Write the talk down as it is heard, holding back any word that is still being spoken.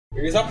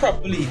Here's a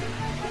properly.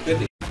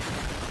 Good.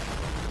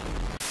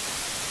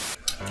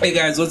 Hey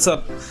guys, what's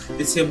up?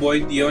 It's your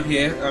boy Dion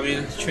here. I'm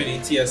in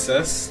Trinity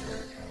T.S.S.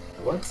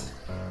 What?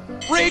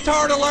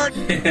 Retard alert!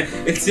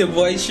 It's your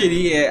boy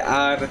Trinity here,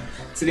 and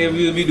today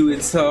we'll be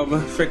doing some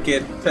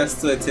freaking PES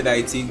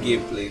 2019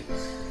 gameplay.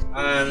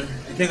 And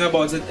the thing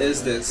about it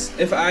is this: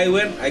 if I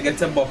win, I get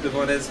to bop him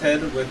on his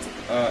head with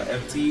an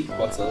empty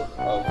bottle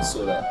of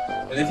soda,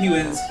 and if he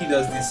wins, he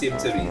does the same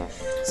to me.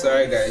 So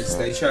alright guys,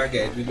 let's try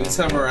again. We're doing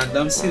some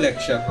random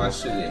selection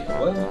match today.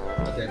 What?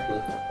 Okay,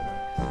 cool.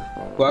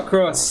 Go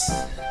across.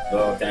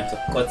 Oh, time to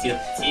cut your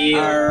tail.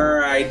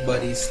 Alright,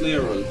 buddy, slay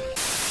roll.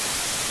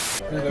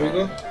 There we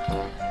go.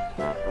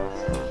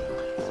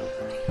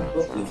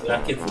 Oh, you feel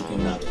like it's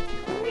looking now.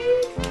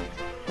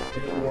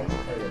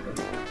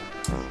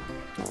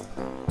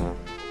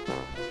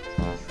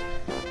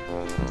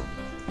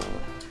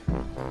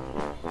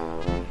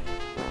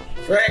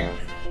 Frank!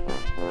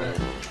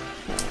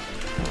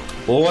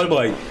 Oh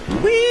boy.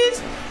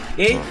 Wheeze!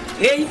 Hey,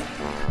 hey!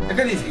 Take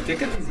it easy,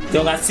 take it easy.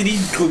 Don't got to the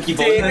cookie.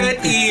 Take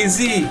it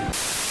easy!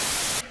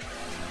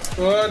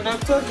 Oh,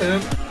 not to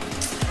him.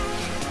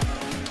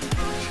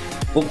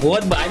 Oh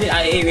God, but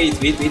hey, wait.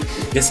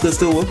 This goes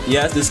to work.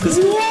 Yes, this goes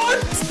to work.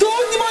 What?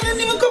 Don't, the man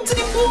didn't even come to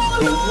the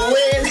ball! No.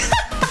 Wait!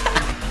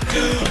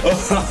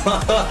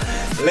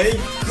 Let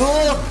go!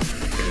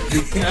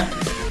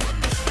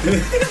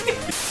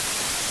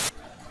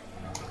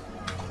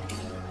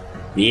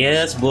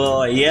 Yes,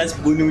 boy. Yes,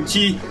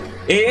 Bonucci.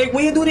 Hey,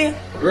 what you do there?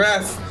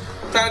 Ref,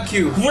 thank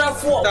you.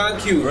 Ref what?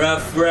 Thank you.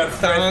 Ref.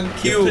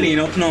 Thank you. Clean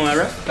up now,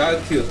 ref.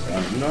 Thank you.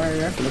 No,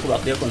 ref. Look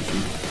back their country.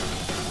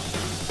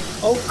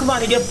 Oh, come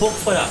on, you get booked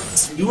for that.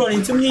 You run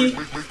into me.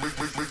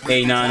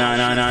 Hey, nah.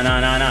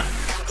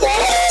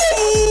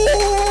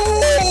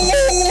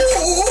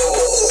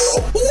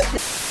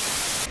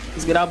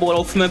 Please get that ball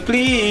off me,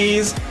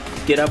 please.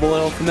 Get that ball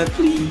off me,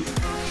 please.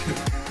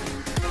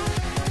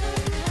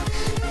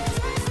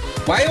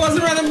 Why he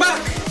wasn't running back?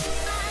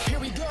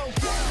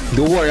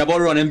 Don't worry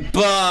about running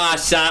back.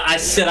 I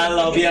should have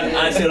loved you.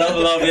 I should have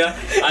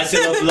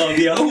loved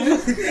you.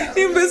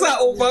 He missed an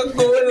open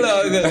goal,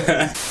 log.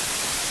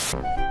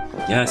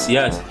 Yes. The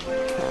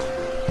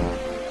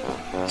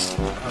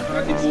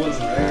ball's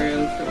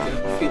very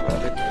freaking fit.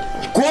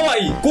 Go.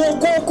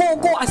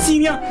 I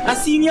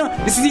seen ya.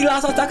 This is the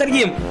last attack of the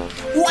game.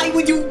 Why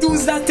would you do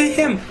that to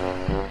him?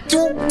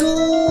 Don't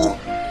do.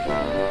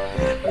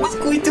 What's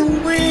going to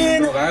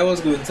win? Dog, I was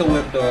going to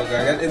win, dog.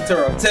 I got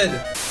interrupted.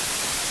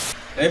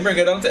 Let me bring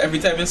it down to every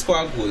time you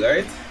score a goal,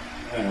 right?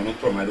 No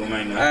problem, I don't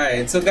mind that.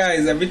 Alright, so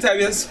guys, every time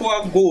you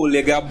score a goal,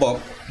 you get a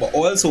bop. But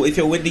also, if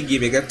you win the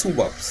game, you get 2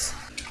 bops.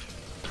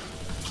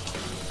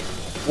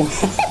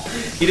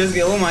 He just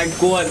get, oh my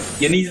God,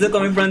 you need to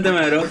come in front of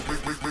me, bro.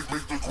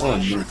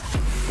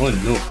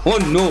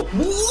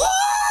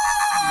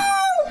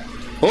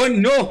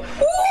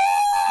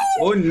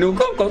 Oh no,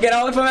 come get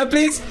out from me,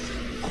 please.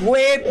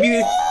 Wait,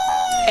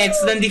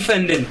 excellent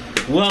defending.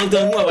 Well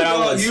done, whoever that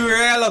was. You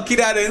really lucky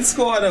that I didn't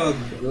score, dog.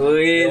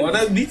 Wait. You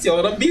wanna beat.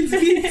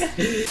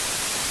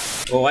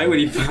 Oh, why would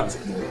he pass?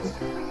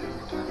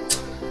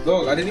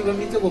 Dog, I didn't even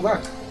mean to go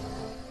back.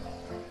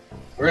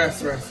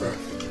 Ref.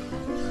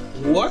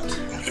 What?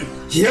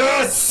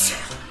 Yes!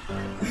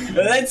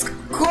 Let's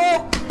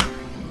go!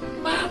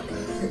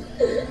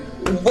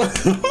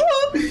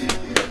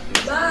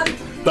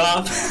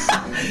 Bob.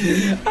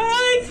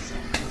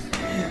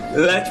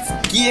 Let's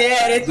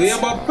get it! Do you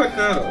bop quick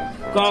now?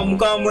 Come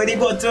with the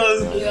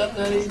bottles!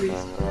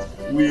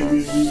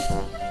 Wait.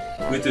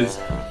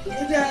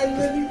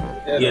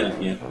 Yeah.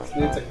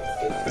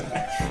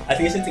 I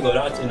think you should take a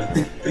lot, you know.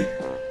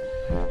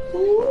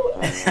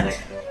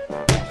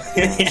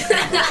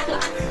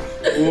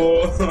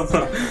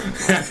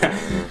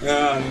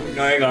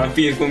 No, you're gonna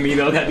feel for me,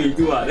 though. That you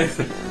do it.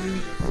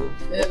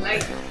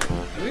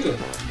 Here we go.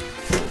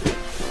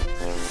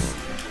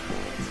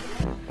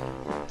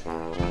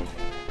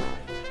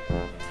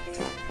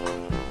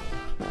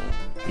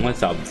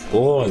 What's up?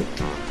 Goal.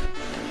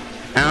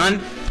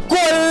 And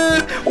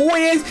goal!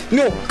 Wait!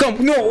 No,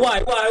 come, no,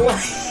 why?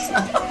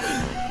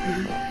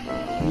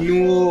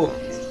 No.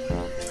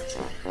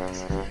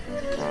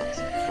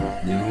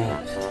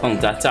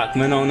 Counter attack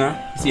me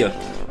now, See ya.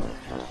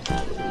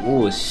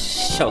 Oh,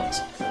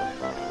 shout.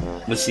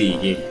 Let's see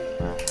again.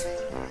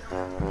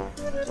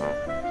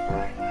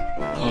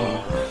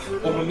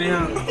 Oh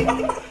man.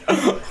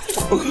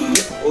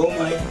 Oh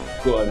my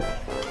God.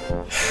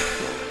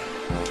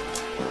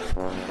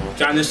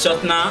 Trying to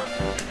shot now.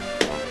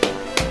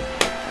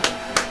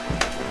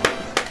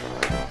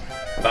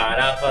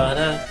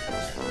 Fada.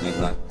 Next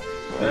one.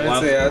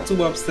 I'd say I had 2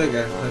 bops to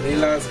get in the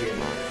last game.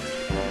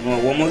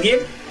 One more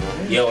game?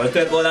 Yeah, we'll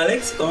take all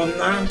Alex. Come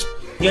now.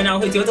 You're now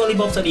hit your only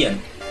bops at the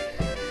end.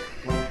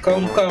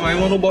 Come, I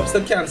want no bops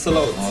to cancel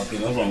out. Okay,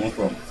 no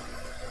problem.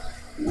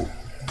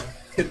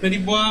 Hit me the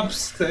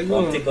bops.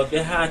 Come take off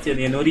your hat,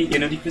 you know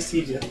the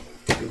procedure.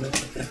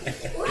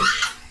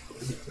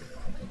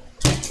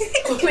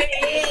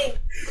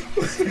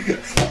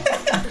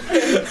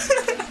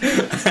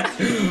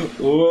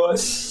 Oh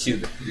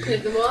shit.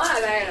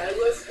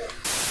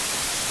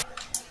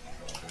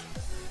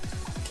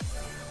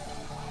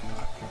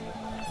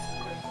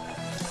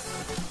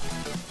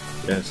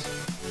 Yes.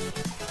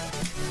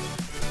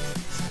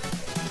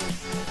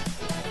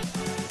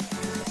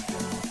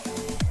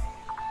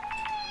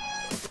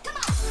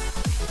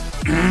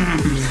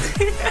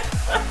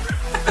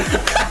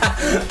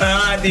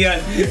 Ah, Dion.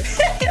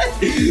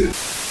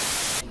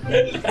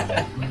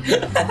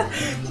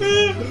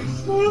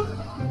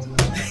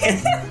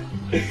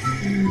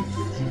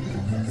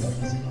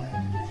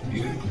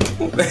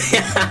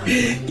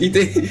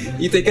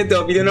 You take it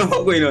up, you don't know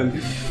what's going on.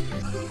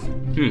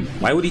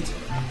 Why would it?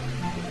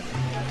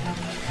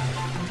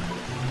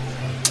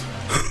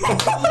 Oh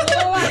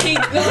my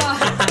god!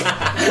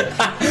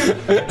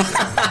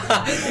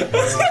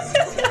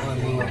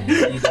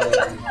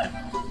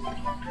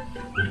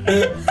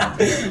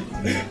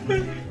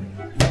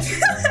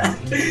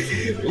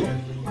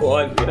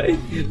 God, right?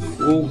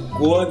 Oh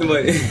God,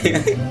 man.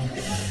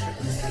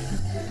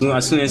 No,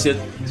 as soon as you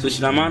switch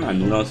the man, I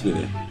know not to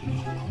it.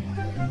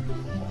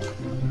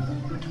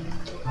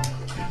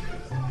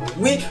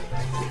 Wait.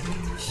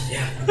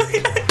 Yeah.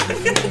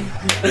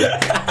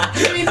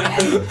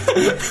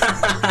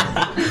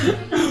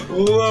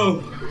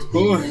 Whoa.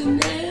 Oh.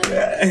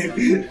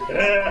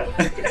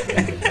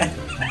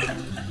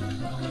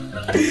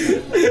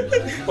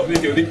 What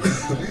did you do?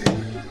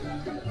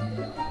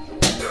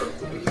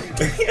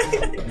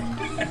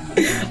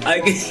 I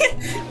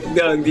can't.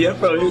 Down there,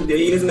 probably there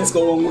is let's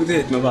go on with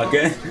it, my back.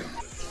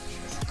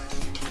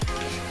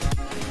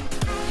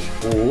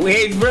 Oh,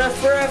 hey,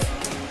 breath.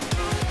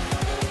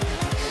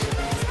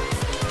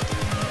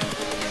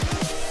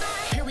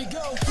 Here we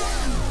go.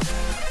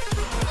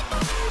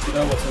 I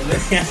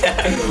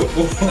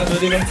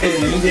don't even say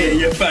no. Yeah,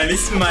 you're finally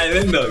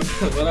smiling, dog.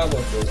 What about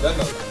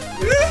those?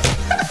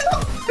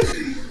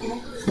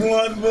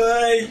 What,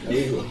 boy?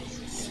 There you go.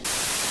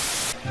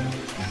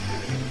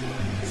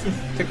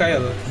 Take a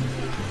yellow.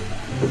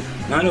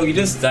 No, you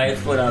just died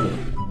for that.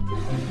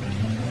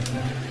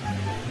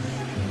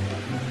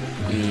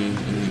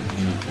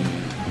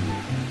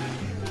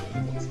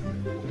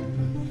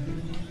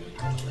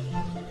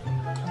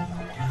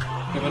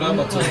 Give it up,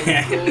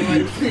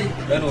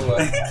 bend over.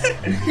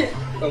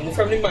 Come move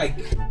from the mic.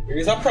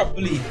 Raise up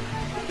properly.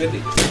 Get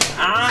it.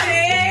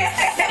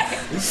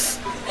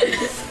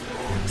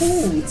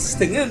 Ooh, it's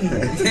stinging.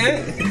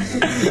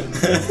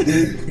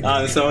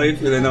 I'm sorry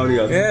for the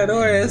audio. Yeah, don't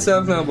worry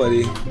yourself now,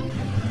 buddy.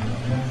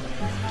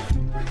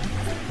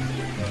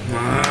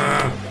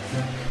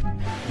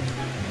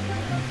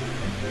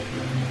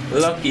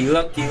 Lucky.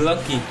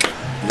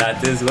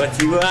 That is what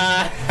you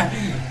are.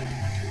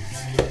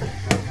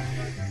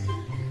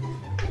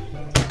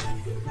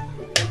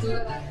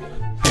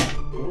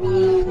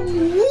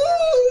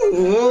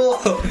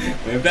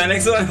 We play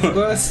next one. Of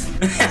course.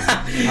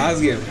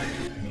 Ask him.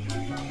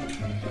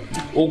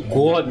 Oh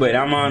God, boy,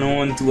 that man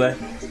on to it.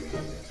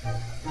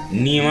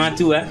 Nima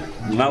too,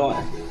 Nima.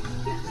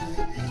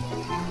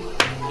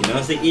 You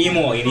don't say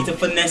emo. You need to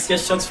finesse your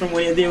shots from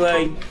where you do,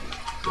 right?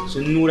 So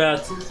you know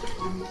that.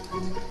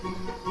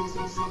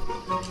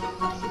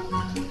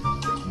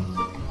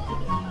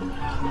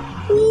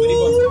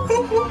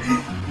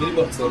 Mini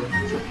bottle.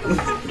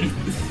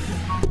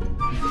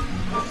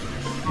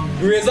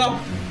 Raise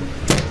up.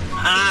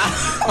 Ah,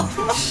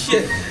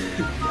 Shit.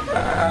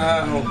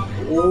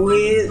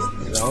 wait.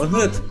 That one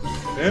hurt.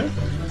 Yeah?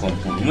 Come,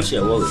 I'm gonna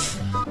share what.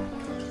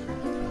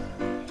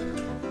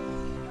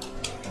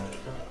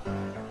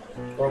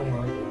 Wrong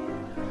man.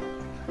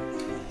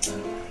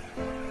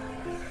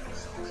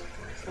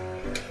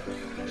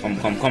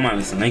 Come on,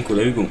 listen, Nico,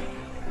 there we go.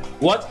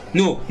 What?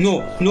 No!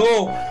 No!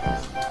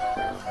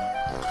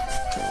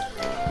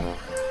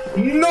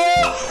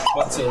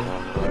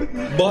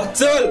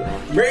 Bottle!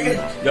 Bring it!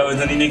 Yo,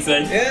 is on the next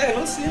side? Yeah,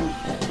 let's see him.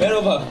 Bend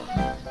over.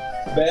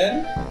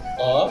 Bend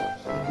up.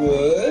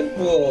 Good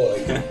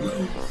boy.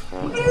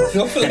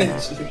 No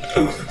flinch.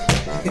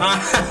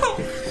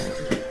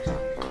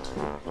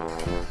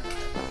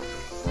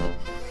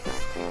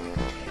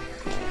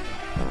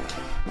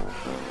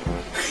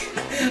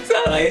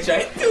 So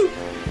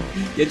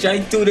you're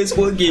trying to this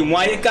whole game.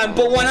 Why you can't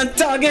put one on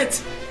target?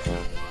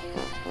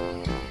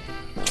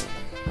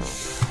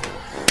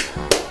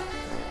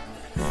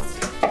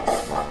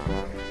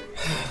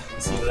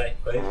 See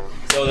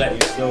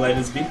like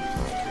this be?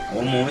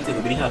 One moment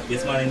it'll be the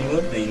happiest man in the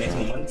world, then the next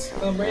moment.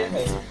 Come bring it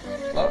home.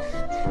 Up.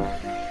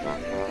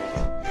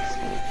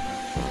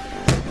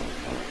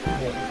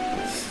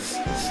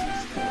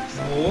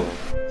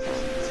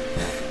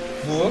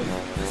 Move.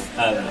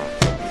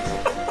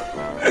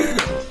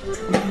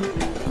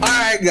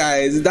 Alright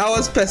guys, that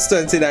was PES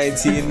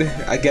 2019.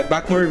 I get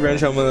back my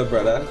revenge on my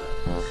brother.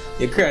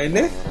 You crying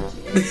there?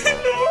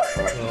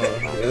 Oh,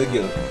 you're the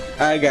guilt.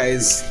 Alright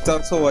guys,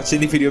 thanks for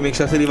watching the video. Make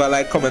sure to leave a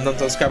like, comment and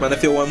subscribe, and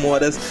if you want more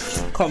of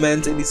this,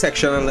 comment in the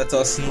section and let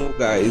us know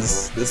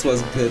guys. This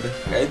was good.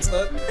 Right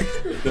son?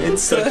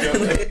 It's son.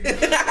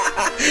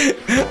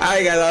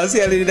 Alright guys, I'll see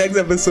you in the next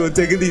episode.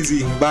 Take it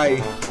easy.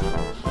 Bye.